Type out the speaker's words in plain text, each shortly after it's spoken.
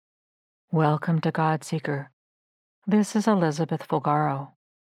Welcome to God Seeker. This is Elizabeth Fulgaro.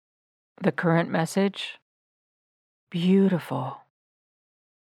 The current message: beautiful.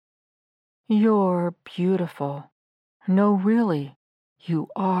 You're beautiful. No, really, you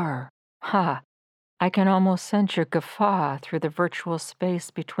are. Ha! I can almost sense your guffaw through the virtual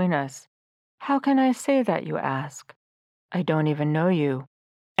space between us. How can I say that, you ask? I don't even know you.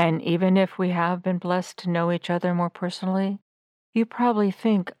 And even if we have been blessed to know each other more personally, you probably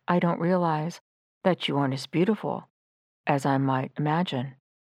think I don't realize that you aren't as beautiful as I might imagine.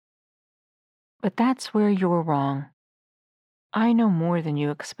 But that's where you're wrong. I know more than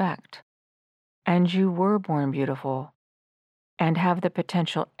you expect. And you were born beautiful and have the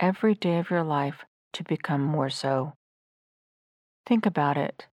potential every day of your life to become more so. Think about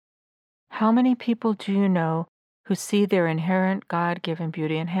it. How many people do you know who see their inherent God-given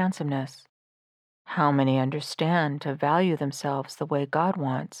beauty and handsomeness? How many understand to value themselves the way God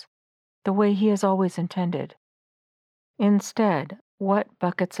wants, the way He has always intended? Instead, what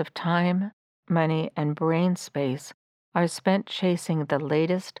buckets of time, money, and brain space are spent chasing the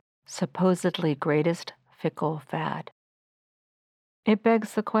latest, supposedly greatest fickle fad? It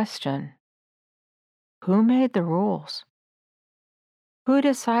begs the question, who made the rules? Who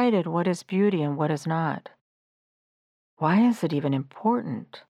decided what is beauty and what is not? Why is it even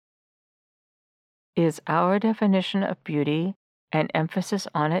important? Is our definition of beauty and emphasis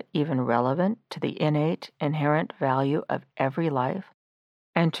on it even relevant to the innate, inherent value of every life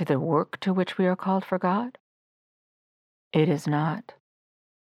and to the work to which we are called for God? It is not.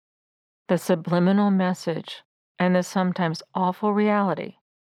 The subliminal message and the sometimes awful reality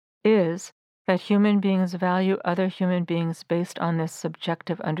is that human beings value other human beings based on this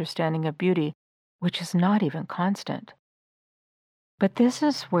subjective understanding of beauty, which is not even constant. But this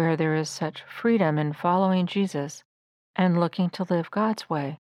is where there is such freedom in following Jesus and looking to live God's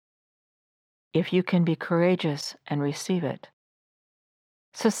way, if you can be courageous and receive it.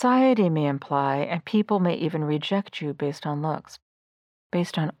 Society may imply, and people may even reject you based on looks,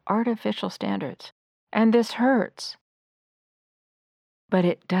 based on artificial standards. And this hurts. But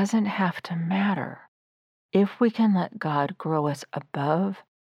it doesn't have to matter if we can let God grow us above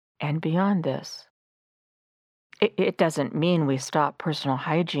and beyond this. It doesn't mean we stop personal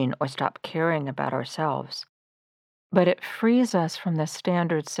hygiene or stop caring about ourselves, but it frees us from the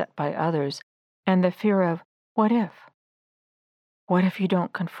standards set by others and the fear of what if? What if you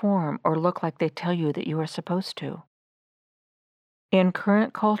don't conform or look like they tell you that you are supposed to? In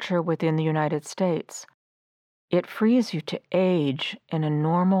current culture within the United States, it frees you to age in a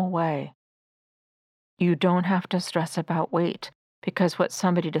normal way. You don't have to stress about weight because what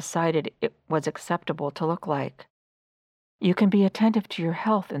somebody decided it was acceptable to look like. You can be attentive to your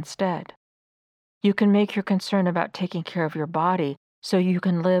health instead. You can make your concern about taking care of your body so you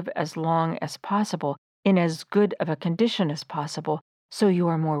can live as long as possible in as good of a condition as possible so you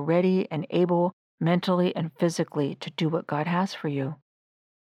are more ready and able mentally and physically to do what God has for you.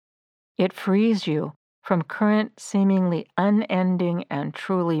 It frees you from current seemingly unending and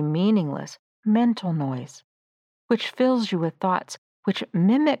truly meaningless mental noise, which fills you with thoughts which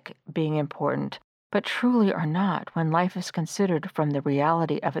mimic being important but truly are not when life is considered from the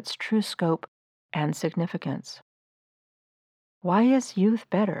reality of its true scope and significance. Why is youth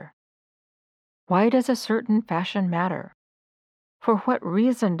better? Why does a certain fashion matter? For what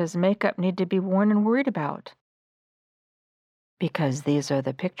reason does makeup need to be worn and worried about? Because these are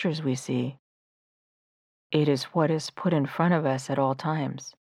the pictures we see. It is what is put in front of us at all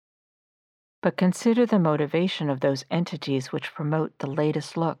times. But consider the motivation of those entities which promote the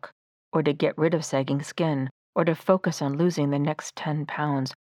latest look, or to get rid of sagging skin, or to focus on losing the next 10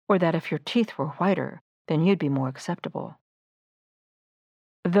 pounds, or that if your teeth were whiter, then you'd be more acceptable.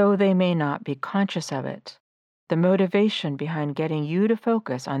 Though they may not be conscious of it, the motivation behind getting you to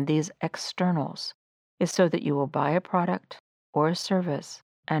focus on these externals is so that you will buy a product or a service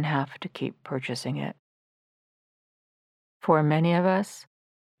and have to keep purchasing it. For many of us,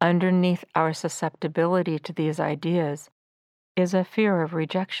 underneath our susceptibility to these ideas is a fear of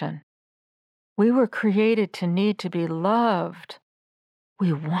rejection. We were created to need to be loved.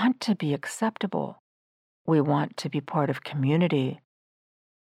 We want to be acceptable. We want to be part of community.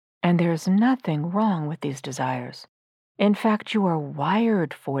 And there's nothing wrong with these desires. In fact, you are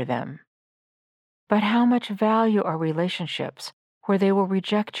wired for them. But how much value are relationships where they will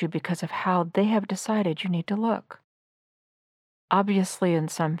reject you because of how they have decided you need to look? Obviously, in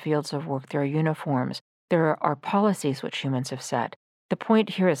some fields of work, there are uniforms. There are policies which humans have set. The point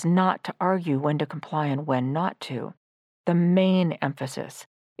here is not to argue when to comply and when not to. The main emphasis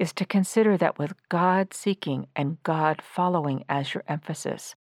is to consider that with God seeking and God following as your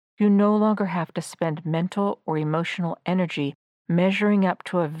emphasis, You no longer have to spend mental or emotional energy measuring up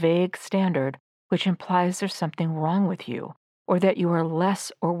to a vague standard which implies there's something wrong with you, or that you are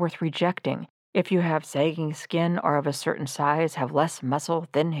less or worth rejecting if you have sagging skin, are of a certain size, have less muscle,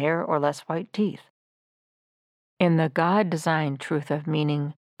 thin hair, or less white teeth. In the God-designed truth of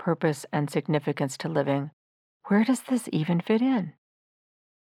meaning, purpose, and significance to living, where does this even fit in?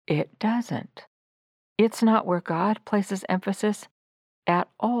 It doesn't. It's not where God places emphasis at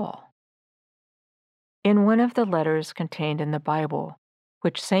all. In one of the letters contained in the Bible,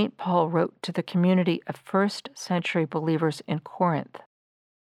 which St. Paul wrote to the community of first-century believers in Corinth,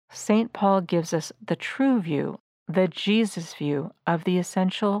 St. Paul gives us the true view, the Jesus view of the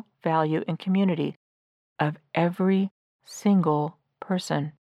essential value in community of every single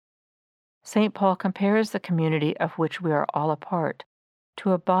person. St. Paul compares the community of which we are all a part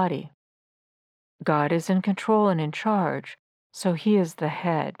to a body. God is in control and in charge, so he is the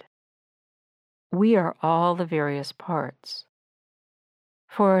head. We are all the various parts.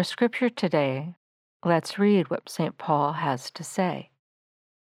 For our scripture today, let's read what St. Paul has to say.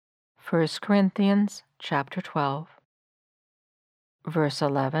 1 Corinthians chapter 12, verse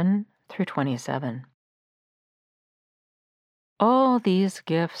 11 through 27. All these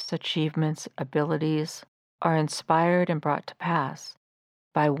gifts, achievements, abilities are inspired and brought to pass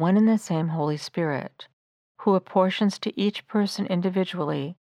by one and the same Holy Spirit, who apportions to each person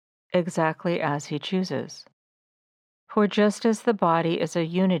individually exactly as he chooses. For just as the body is a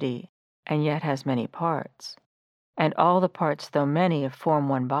unity and yet has many parts, and all the parts, though many, form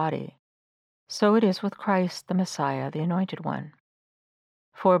one body, so it is with Christ the Messiah, the Anointed One.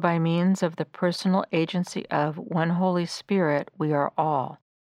 For by means of the personal agency of one Holy Spirit, we are all,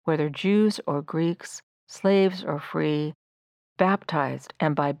 whether Jews or Greeks, slaves or free, baptized,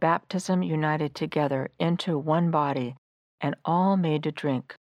 and by baptism united together into one body, and all made to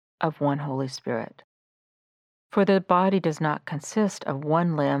drink of one Holy Spirit. For the body does not consist of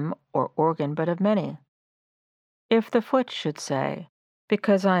one limb or organ, but of many. If the foot should say,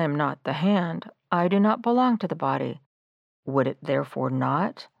 "Because I am not the hand, I do not belong to the body," would it therefore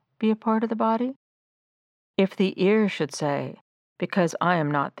not be a part of the body? If the ear should say, "Because I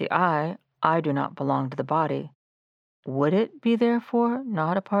am not the eye, I do not belong to the body," would it be therefore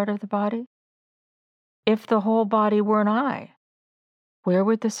not a part of the body? If the whole body were an eye, where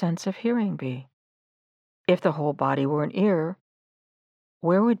would the sense of hearing be? If the whole body were an ear,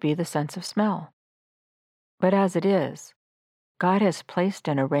 where would be the sense of smell? But as it is, God has placed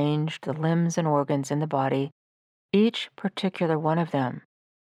and arranged the limbs and organs in the body, each particular one of them,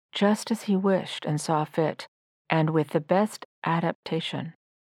 just as he wished and saw fit, and with the best adaptation.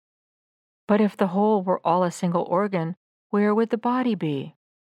 But if the whole were all a single organ, where would the body be?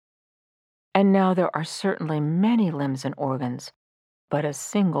 And now there are certainly many limbs and organs, but a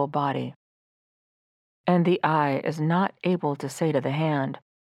single body. And the eye is not able to say to the hand,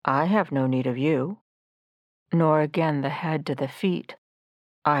 "I have no need of you," nor again the head to the feet,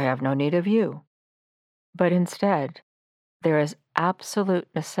 "I have no need of you." But instead, there is absolute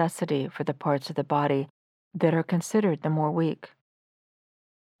necessity for the parts of the body that are considered the more weak.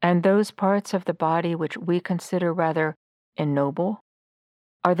 And those parts of the body which we consider rather ignoble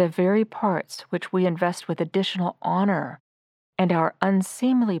are the very parts which we invest with additional honor, and our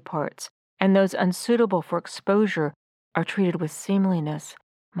unseemly parts and those unsuitable for exposure are treated with seemliness,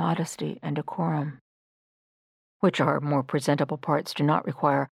 modesty, and decorum, which our more presentable parts do not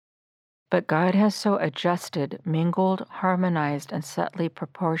require. But God has so adjusted, mingled, harmonized, and subtly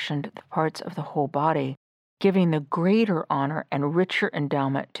proportioned the parts of the whole body, giving the greater honor and richer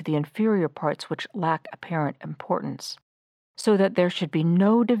endowment to the inferior parts which lack apparent importance, so that there should be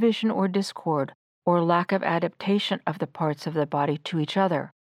no division or discord or lack of adaptation of the parts of the body to each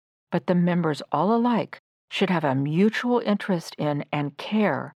other, but the members all alike should have a mutual interest in and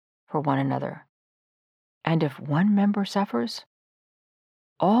care for one another. And if one member suffers,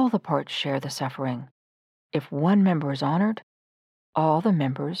 all the parts share the suffering. If one member is honored, all the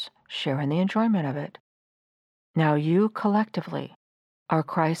members share in the enjoyment of it. Now you collectively are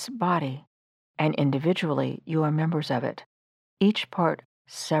Christ's body, and individually you are members of it, each part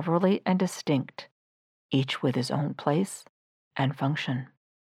severally and distinct, each with his own place and function.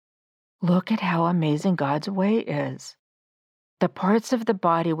 Look at how amazing God's way is. The parts of the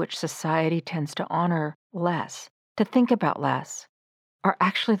body which society tends to honor less, to think about less, are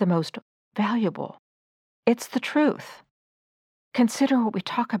actually the most valuable. It's the truth. Consider what we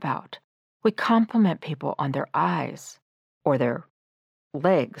talk about. We compliment people on their eyes, or their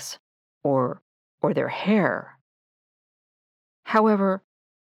legs, or their hair. However,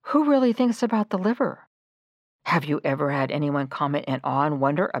 who really thinks about the liver, Have you ever had anyone comment in awe and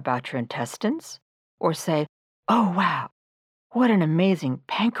wonder about your intestines? Or say, "Oh, wow, what an amazing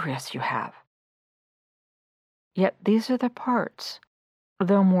pancreas you have"? Yet these are the parts,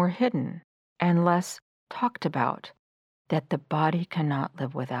 though more hidden and less talked about, that the body cannot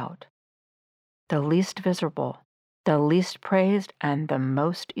live without. The least visible, the least praised, and the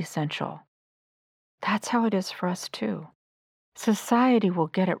most essential. That's how it is for us, too. Society will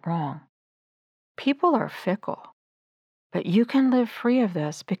get it wrong. People are fickle, but you can live free of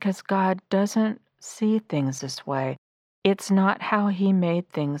this because God doesn't see things this way. It's not how He made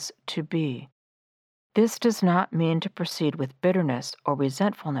things to be. This does not mean to proceed with bitterness or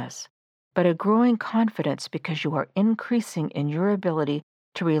resentfulness, but a growing confidence because you are increasing in your ability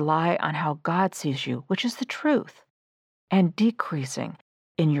to rely on how God sees you, which is the truth, and decreasing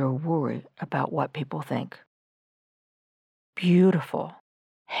in your worry about what people think. Beautiful,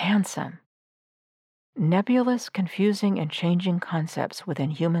 handsome, nebulous, confusing, and changing concepts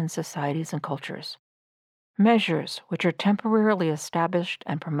within human societies and cultures. Measures which are temporarily established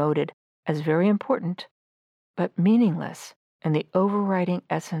and promoted as very important, but meaningless in the overriding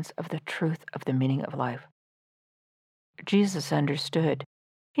essence of the truth of the meaning of life. Jesus understood.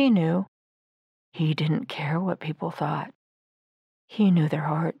 He knew. He didn't care what people thought. He knew their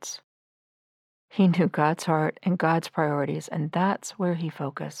hearts. He knew God's heart and God's priorities, and that's where he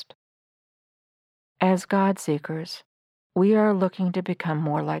focused. As God seekers, we are looking to become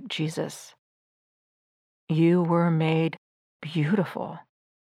more like Jesus. You were made beautiful.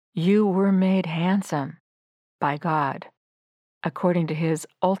 You were made handsome by God, according to his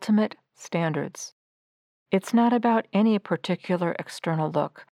ultimate standards. It's not about any particular external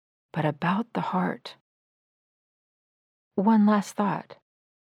look, but about the heart. One last thought.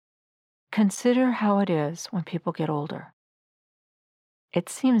 Consider how it is when people get older. It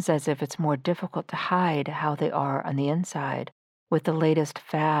seems as if it's more difficult to hide how they are on the inside with the latest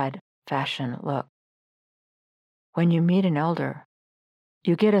fashion look. When you meet an elder,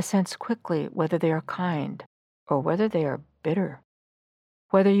 you get a sense quickly whether they are kind or whether they are bitter,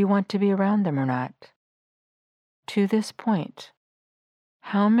 whether you want to be around them or not. To this point,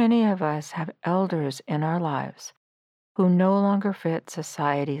 how many of us have elders in our lives who no longer fit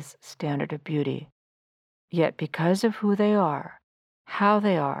society's standard of beauty, yet because of who they are,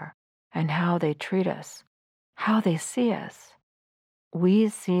 and how they treat us, how they see us, we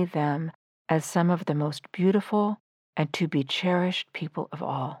see them as some of the most beautiful and to be cherished people of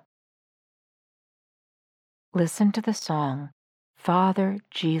all. Listen to the song, Father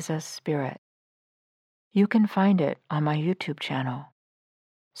Jesus Spirit. You can find it on my YouTube channel.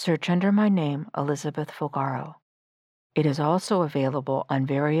 Search under my name, Elizabeth Fulgaro. It is also available on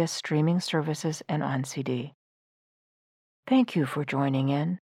various streaming services and on CD. Thank you for joining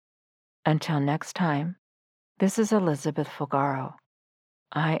in. Until next time, this is Elizabeth Fulgaro.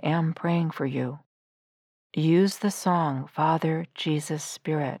 I am praying for you. Use the song Father Jesus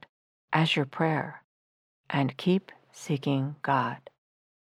Spirit as your prayer and keep seeking God.